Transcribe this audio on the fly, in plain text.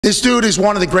This dude is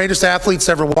one of the greatest athletes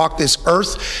to ever walk this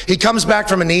earth. He comes back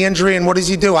from a knee injury, and what does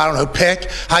he do? I don't know, pick,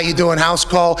 how you doing, house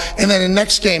call. And then the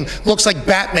next game, looks like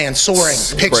Batman soaring,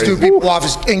 picks two people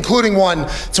off, including one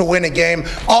to win a game.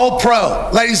 All pro,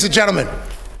 ladies and gentlemen,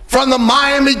 from the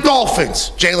Miami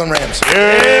Dolphins, Jalen Ramsey.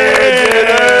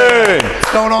 Yeah,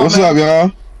 what's going on, What's up,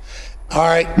 y'all? All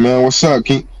right. Man, what's up?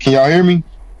 Can y'all hear me?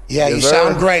 Yeah, you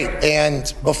sound great.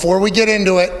 And before we get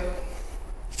into it,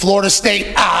 Florida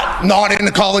State not in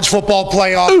the college football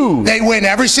playoff. Ooh. They win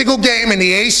every single game in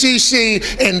the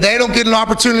ACC, and they don't get an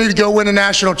opportunity to go win a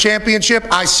national championship.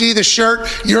 I see the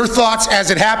shirt. Your thoughts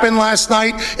as it happened last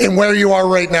night and where you are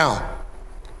right now?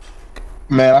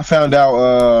 Man, I found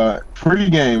out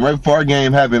pre-game, right before our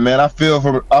game happened. Man, I feel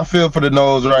for the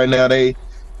Noles right now. They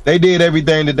did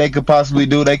everything that they could possibly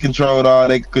do. They controlled all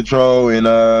they could control,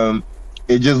 and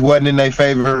it just wasn't in their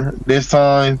favor this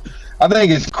time. I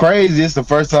think it's crazy. It's the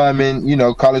first time in,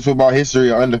 college football history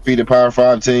an undefeated Power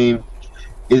 5 team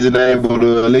isn't able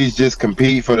to at least just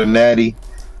compete for the Natty.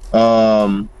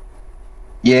 Yeah,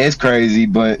 it's crazy,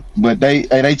 but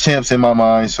they champs in my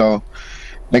mind. So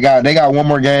they got one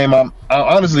more game. I'm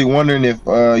honestly wondering if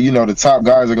the top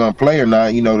guys are gonna play or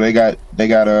not. They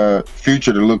got a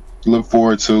future to look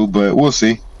forward to, but we'll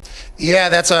see. Yeah,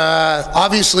 that's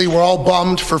obviously we're all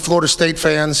bummed for Florida State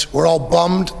fans. We're all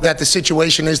bummed that the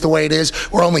situation is the way it is,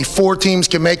 where only 4 teams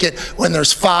can make it when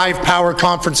there's 5 power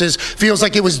conferences. Feels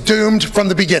like it was doomed from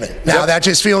the beginning. Now that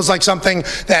just feels like something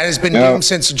that has been doomed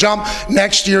since the jump.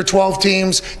 Next year, 12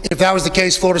 teams. If that was the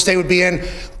case, Florida State would be in.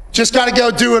 Just got to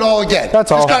go do it all again.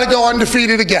 That's all. Just got to go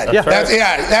undefeated again. Yeah,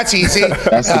 that's easy.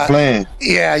 That's the plan.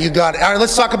 Yeah, you got it. All right,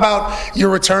 let's talk about your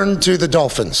return to the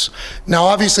Dolphins. Now,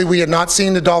 obviously, we had not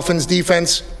seen the Dolphins'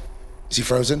 defense. Is he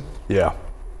frozen? Yeah.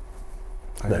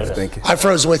 I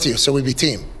froze with you, so we'd be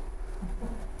team.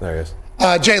 There he is.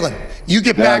 Jalen, you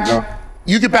get back.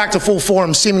 You get back to full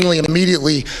form seemingly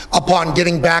immediately upon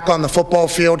getting back on the football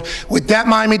field. With that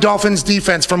Miami Dolphins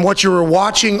defense, from what you were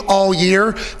watching all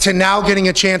year to now getting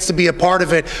a chance to be a part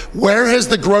of it, where has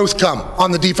the growth come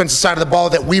on the defensive side of the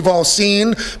ball that we've all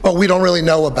seen, but we don't really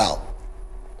know about?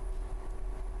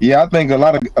 Yeah, I think a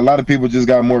lot of people just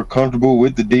got more comfortable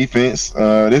with the defense.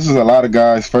 This is a lot of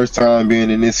guys' first time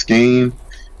being in this scheme.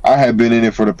 I have been in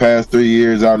it for the past 3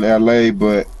 years out in LA,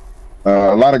 but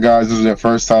a lot of guys, this is their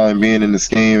first time being in the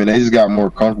scheme, and they just got more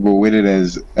comfortable with it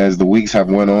as the weeks have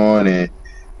went on. And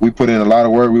we put in a lot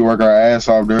of work. We work our ass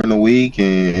off during the week,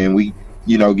 and we,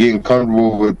 getting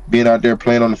comfortable with being out there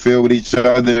playing on the field with each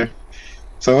other.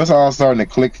 So it's all starting to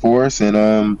click for us, and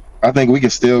I think we can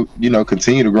still,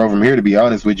 continue to grow from here, to be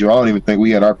honest with you. I don't even think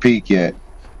we at our peak yet.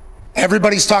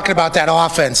 Everybody's talking about that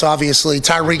offense, obviously.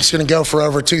 Tyreek's going to go for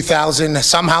over 2,000.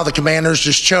 Somehow the Commanders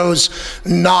just chose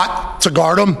not to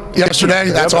guard him yesterday.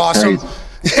 That's awesome.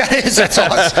 Yeah, that's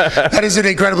awesome. That is an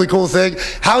incredibly cool thing.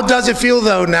 How does it feel,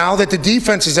 though, now that the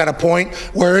defense is at a point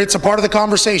where it's a part of the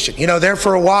conversation? There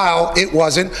for a while it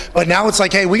wasn't, but now it's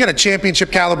like, hey, we got a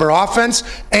championship caliber offense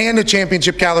and a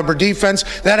championship caliber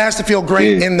defense. That has to feel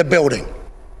great in the building.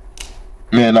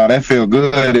 Man, no, that feels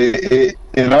good.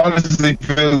 It honestly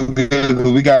feels good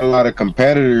because we got a lot of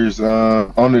competitors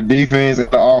on the defense and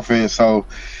the offense. So,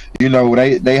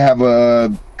 they have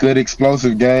a good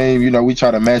explosive game. We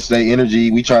try to match their energy.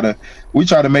 We try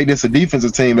to make this a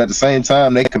defensive team. But at the same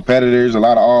time, they competitors, a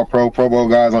lot of all-pro, Pro Bowl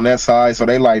guys on that side. So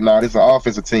they like, nah, this is an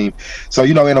offensive team. So,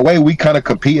 in a way, we kind of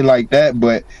competing like that.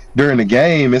 But during the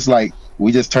game, it's like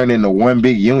we just turn into one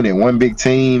big unit, one big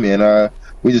team, and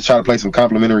we just try to play some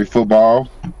complimentary football.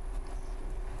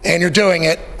 And you're doing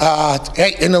it.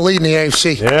 Hey, in the lead in the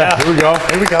AFC. Yeah, here we go.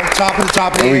 Here we go. Top of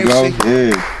the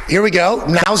AFC. Yeah. Here we go.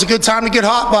 Now's a good time to get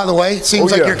hot, by the way.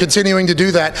 Seems like you're continuing to do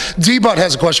that. D-Bud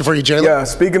has a question for you, Jalen. Yeah,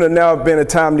 speaking of now being a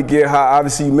time to get hot,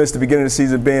 obviously you missed the beginning of the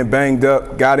season being banged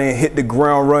up, got in, hit the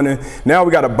ground running. Now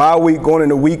we got a bye week going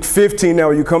into week 15 now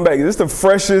when you come back. Is this the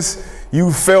freshest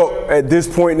you felt at this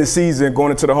point in the season going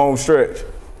into the home stretch?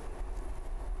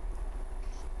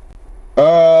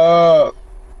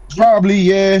 Probably,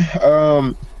 yeah.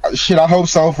 I hope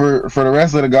so for the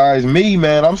rest of the guys. Me,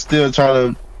 man, I'm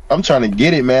trying to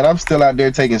get it, man. I'm still out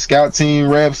there taking scout team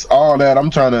reps, all that.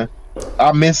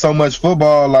 I miss so much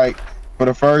football, like for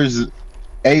the first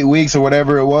 8 weeks or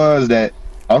whatever it was, that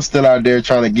I'm still out there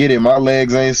trying to get it. My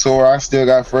legs ain't sore. I still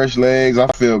got fresh legs. I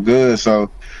feel good. So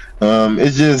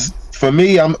it's just, for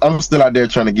me, I'm still out there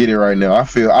trying to get it right now. I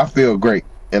feel great,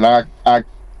 and I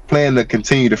plan to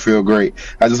continue to feel great.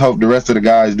 I just hope the rest of the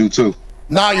guys do too.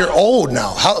 Nah, you're old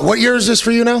now. What year is this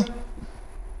for you now?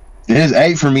 It's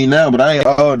 8 for me now, but I ain't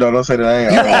old though. Don't say that I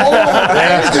ain't You're old. old.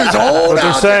 Man, this dude's old What they're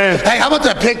out there. saying. Hey, how about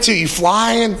that pick two? You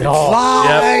flying? Oh,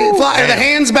 Fly. Are the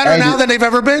hands better now than they've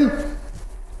ever been?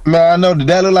 Man, I know. Did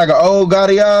that look like an old guy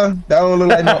to y'all? That don't look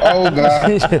like no old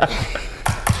guy.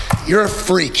 You're a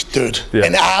freak, dude. Yeah.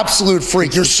 An absolute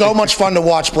freak. You're so much fun to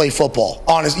watch play football.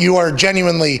 Honest, you are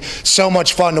genuinely so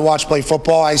much fun to watch play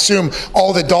football. I assume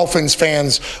all the Dolphins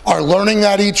fans are learning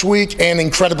that each week and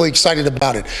incredibly excited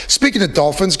about it. Speaking of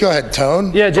Dolphins, go ahead,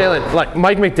 Tone. Yeah, Jalen, like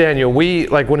Mike McDaniel,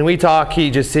 when we talk,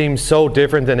 he just seems so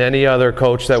different than any other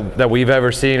coach that we've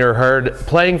ever seen or heard.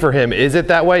 Playing for him, is it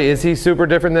that way? Is he super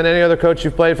different than any other coach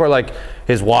you've played for? Like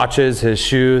his watches, his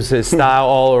shoes, his style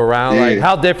all around. Yeah. Like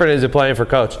how different is it playing for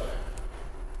coach?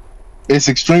 It's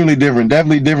extremely different.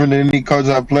 Definitely different than any coach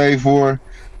I played for.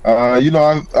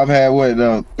 I've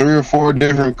had 3 or 4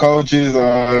 different coaches.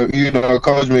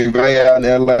 Coach McVay out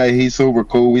in LA, he's super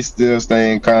cool. We still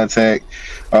stay in contact.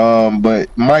 But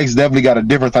Mike's definitely got a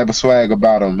different type of swag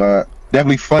about him.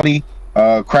 Definitely funny.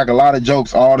 Crack a lot of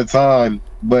jokes all the time.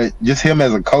 But just him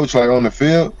as a coach, like on the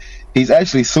field, he's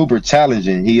actually super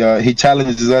challenging. He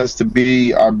challenges us to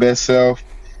be our best self.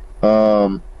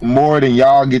 More than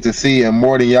y'all get to see and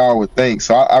more than y'all would think.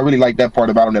 So I really like that part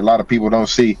about him that a lot of people don't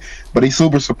see. But he's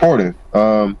super supportive.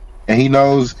 And he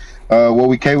knows what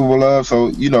we're capable of. So,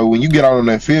 when you get out on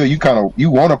that field, you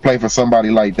want to play for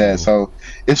somebody like that. So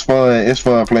it's fun. It's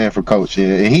fun playing for Coach.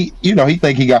 And he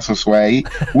think he got some swag.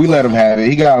 We let him have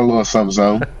it. He got a little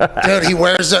something. Dude, he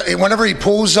wears whenever he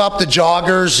pulls up the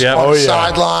joggers on the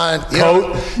sideline.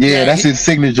 That's his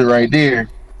signature right there.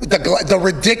 The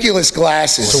ridiculous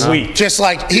glasses. Sweet. Just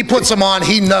like he puts them on,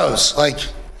 he knows. Like,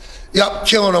 yep,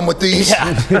 killing them with these.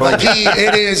 Yeah. Like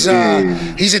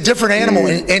he's a different animal.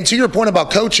 And to your point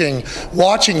about coaching,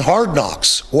 watching Hard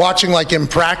Knocks, watching like in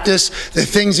practice, the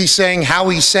things he's saying, how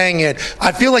he's saying it,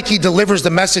 I feel like he delivers the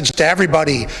message to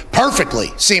everybody perfectly,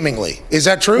 seemingly. Is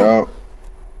that true?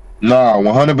 No,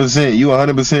 100%. You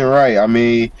 100% right. I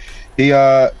mean,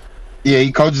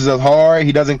 he coaches us hard.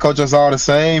 He doesn't coach us all the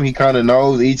same. He kind of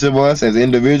knows each of us as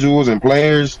individuals and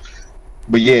players.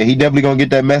 But yeah, he definitely gonna get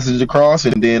that message across,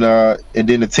 and then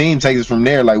the team takes it from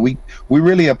there. Like we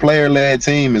really a player-led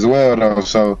team as well, though.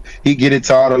 So he get it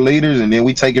to all the leaders, and then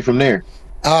we take it from there.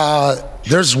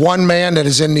 There's one man that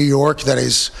is in New York that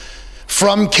is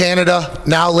from Canada,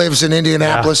 now lives in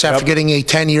Indianapolis after getting a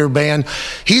 10-year ban.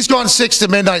 He's gone 6 to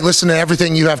midnight listening to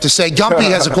everything you have to say. Gumpy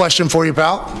has a question for you,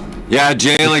 pal. Yeah,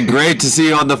 Jalen, great to see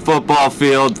you on the football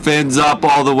field. Fins up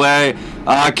all the way.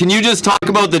 Can you just talk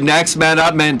about the next man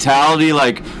up mentality?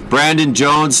 Like Brandon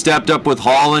Jones stepped up with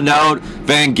Holland out.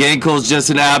 Van Ginkel's just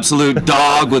an absolute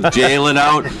dog with Jalen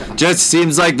out. Just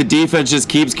seems like the defense just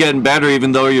keeps getting better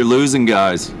even though you're losing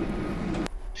guys.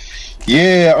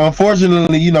 Yeah,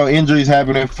 unfortunately, injuries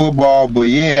happen in football. But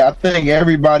yeah, I think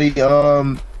everybody,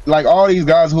 like all these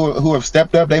guys who have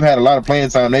stepped up, they've had a lot of playing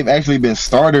time. They've actually been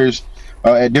starters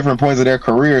at different points of their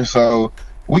career. So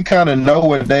we kind of know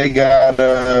what they got,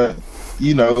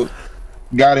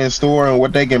 got in store and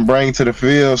what they can bring to the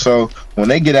field. So when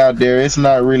they get out there, it's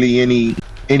not really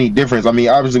any difference. I mean,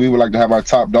 obviously we would like to have our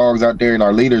top dogs out there and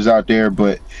our leaders out there,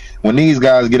 but when these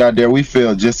guys get out there, we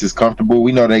feel just as comfortable.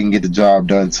 We know they can get the job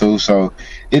done too. So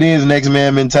it is next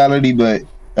man mentality, but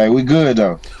hey, we good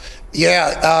though.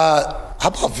 Yeah. How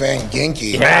about Van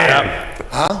Ginkel? Yeah.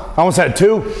 Huh? I almost had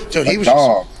 2. Dude, he was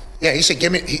dog. Yeah, he said,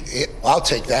 "Give me." I'll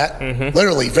take that.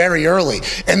 Literally, very early.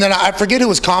 And then I forget who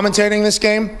was commentating this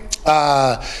game,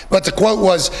 but the quote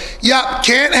was, "Yeah,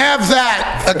 can't have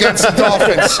that against the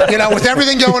Dolphins." With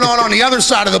everything going on the other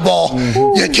side of the ball,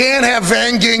 you can't have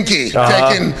Van Ginkel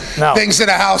taking things to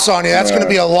the house on you. That's going to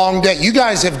be a long day. You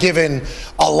guys have given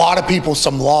a lot of people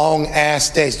some long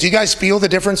ass days. Do you guys feel the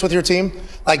difference with your team?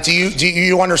 Like, do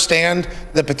you understand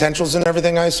the potentials and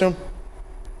everything? I assume.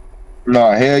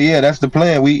 No, hell yeah, that's the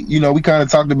plan. We kind of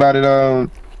talked about it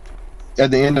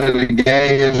at the end of the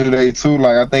game yesterday too.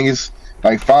 Like I think it's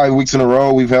like 5 weeks in a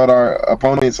row we've held our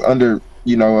opponents under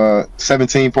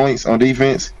 17 points on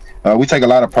defense. We take a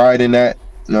lot of pride in that.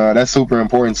 That's super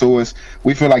important to us.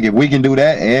 We feel like if we can do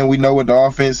that, and we know what the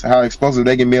offense, how explosive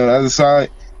they can be on the other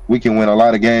side, we can win a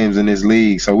lot of games in this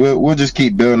league. So we'll just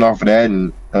keep building off of that,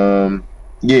 and and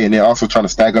then also trying to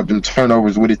stack up them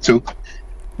turnovers with it too.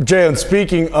 Jalen,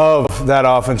 speaking of that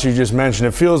offense you just mentioned,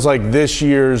 it feels like this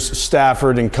year's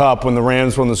Stafford and Kupp, when the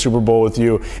Rams won the Super Bowl with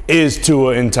you, is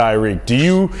Tua and Tyreek. Do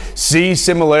you see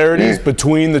similarities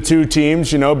between the two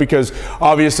teams? Because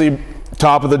obviously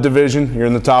top of the division. You're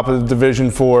in the top of the division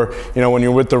for, when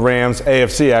you're with the Rams,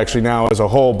 AFC actually now as a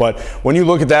whole. But when you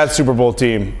look at that Super Bowl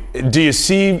team, do you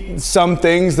see some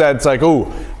things that's like,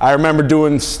 oh, I remember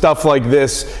doing stuff like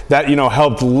this that,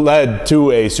 helped led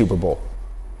to a Super Bowl?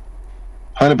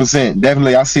 100%.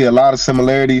 Definitely. I see a lot of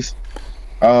similarities.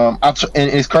 And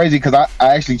it's crazy because I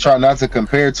actually try not to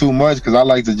compare too much because I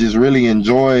like to just really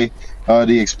enjoy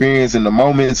the experience and the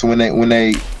moments when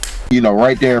they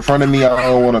right there in front of me. I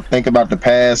don't want to think about the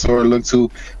past or look too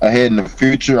ahead in the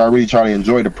future. I really try to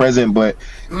enjoy the present. But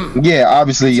yeah,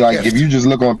 obviously, like if you just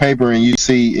look on paper and you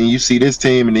see this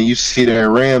team and then you see the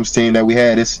Rams team that we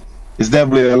had, it's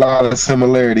definitely a lot of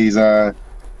similarities.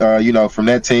 From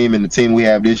that team and the team we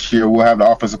have this year, we'll have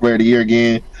the Offensive Player of the Year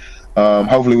again.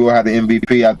 Hopefully we'll have the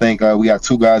MVP. I think we got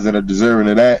 2 guys that are deserving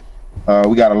of that.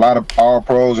 We got a lot of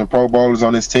All-Pros and Pro Bowlers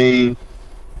on this team.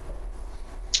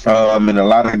 And a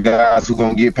lot of guys who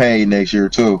gonna get paid next year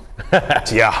too.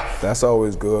 Yeah, that's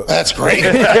always good. That's great.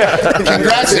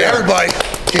 Congrats to everybody.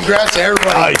 Congrats to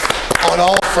everybody on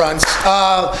all fronts.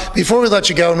 Before we let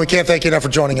you go, and we can't thank you enough for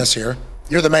joining us here.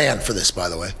 You're the man for this, by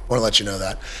the way. I want to let you know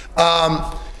that.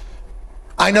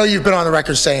 I know you've been on the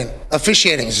record saying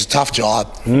officiating is a tough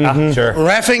job. Mm-hmm. Sure.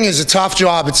 Refing is a tough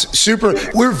job. It's super.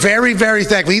 We're very, very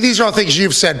thankful. These are all things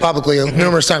you've said publicly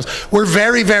numerous times. We're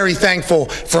very, very thankful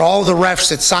for all the refs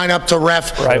that sign up to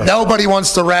ref. Right. Nobody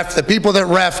wants to ref. The people that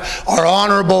ref are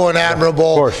honorable and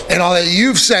admirable and all that.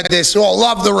 You've said this. Oh,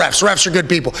 love the refs. Refs are good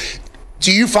people.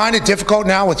 Do you find it difficult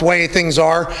now with the way things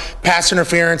are, pass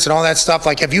interference and all that stuff?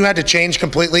 Like, have you had to change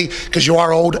completely because you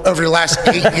are old over the last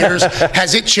 8 years?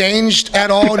 Has it changed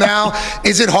at all now?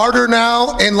 Is it harder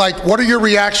now? And, what are your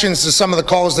reactions to some of the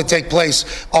calls that take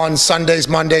place on Sundays,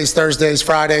 Mondays, Thursdays,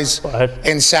 Fridays,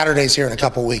 and Saturdays here in a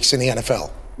couple weeks in the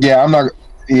NFL? Yeah,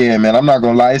 man, I'm not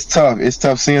going to lie. It's tough. It's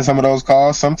tough seeing some of those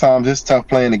calls. Sometimes it's tough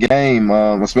playing the game,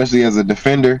 especially as a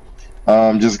defender.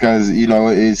 Just because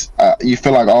it's you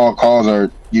feel like all calls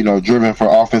are driven for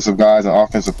offensive guys and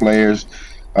offensive players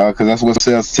because that's what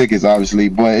sells tickets, obviously.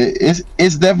 But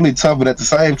it's definitely tough. But at the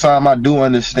same time, I do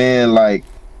understand they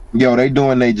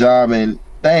doing their job and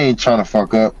they ain't trying to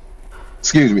fuck up.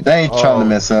 Excuse me, they ain't trying to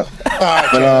mess up.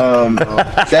 But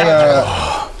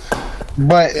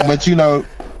but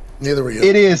neither were you.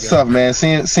 It is tough, man.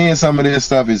 Seeing some of this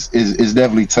stuff is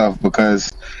definitely tough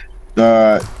because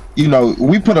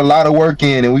we put a lot of work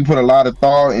in and we put a lot of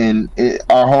thought and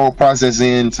our whole process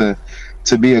in to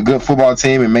be a good football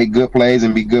team and make good plays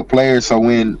and be good players. So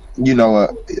when,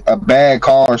 a bad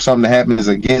call or something that happens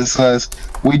against us,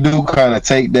 we do kind of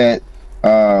take that,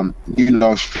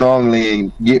 strongly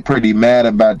and get pretty mad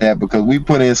about that because we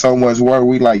put in so much work.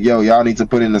 We like, y'all need to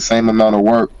put in the same amount of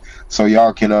work so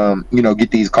y'all can,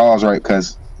 get these calls right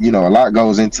because, a lot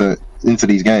goes into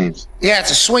these games. Yeah,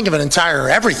 it's a swing of an entire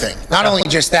everything. Not only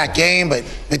just that game, but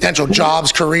potential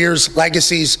jobs, careers,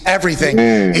 legacies, everything.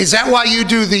 Is that why you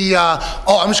do the,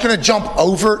 I'm just going to jump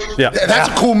over? Yeah. That's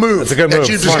a cool move. That's a good move.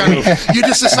 You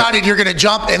just decided you're going to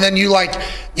jump, and then you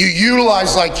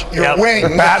utilize your wings.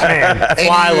 Batman.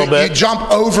 Fly a little bit. You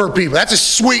jump over people. That's a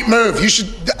sweet move.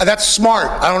 That's smart.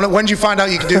 I don't know. When did you find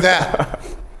out you could do that?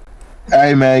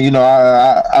 Hey man,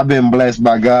 I've been blessed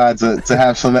by God to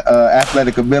have some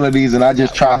athletic abilities, and I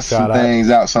just try some things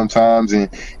out sometimes, and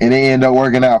they end up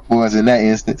working out for us in that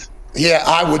instance. Yeah,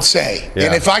 I would say. Yeah.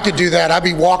 And if I could do that, I'd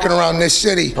be walking around this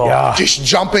city just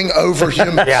jumping over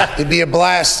humans. It'd be a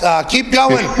blast. Keep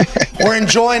going. We're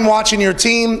enjoying watching your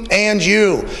team and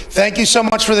you. Thank you so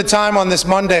much for the time on this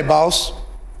Monday, boss.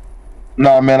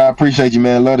 No, man, I appreciate you,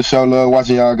 man. Love the show. Love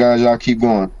watching y'all guys. Y'all keep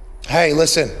going. Hey,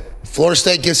 listen. Florida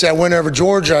State gets that win over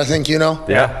Georgia, I think,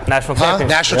 Yeah, national champions.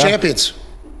 National champions.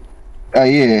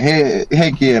 Yeah,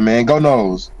 heck yeah, man. Go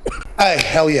Noles. Hey,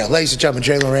 hell yeah. Ladies and gentlemen,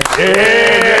 Jalen Ramsey.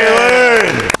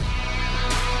 Yeah, Jalen!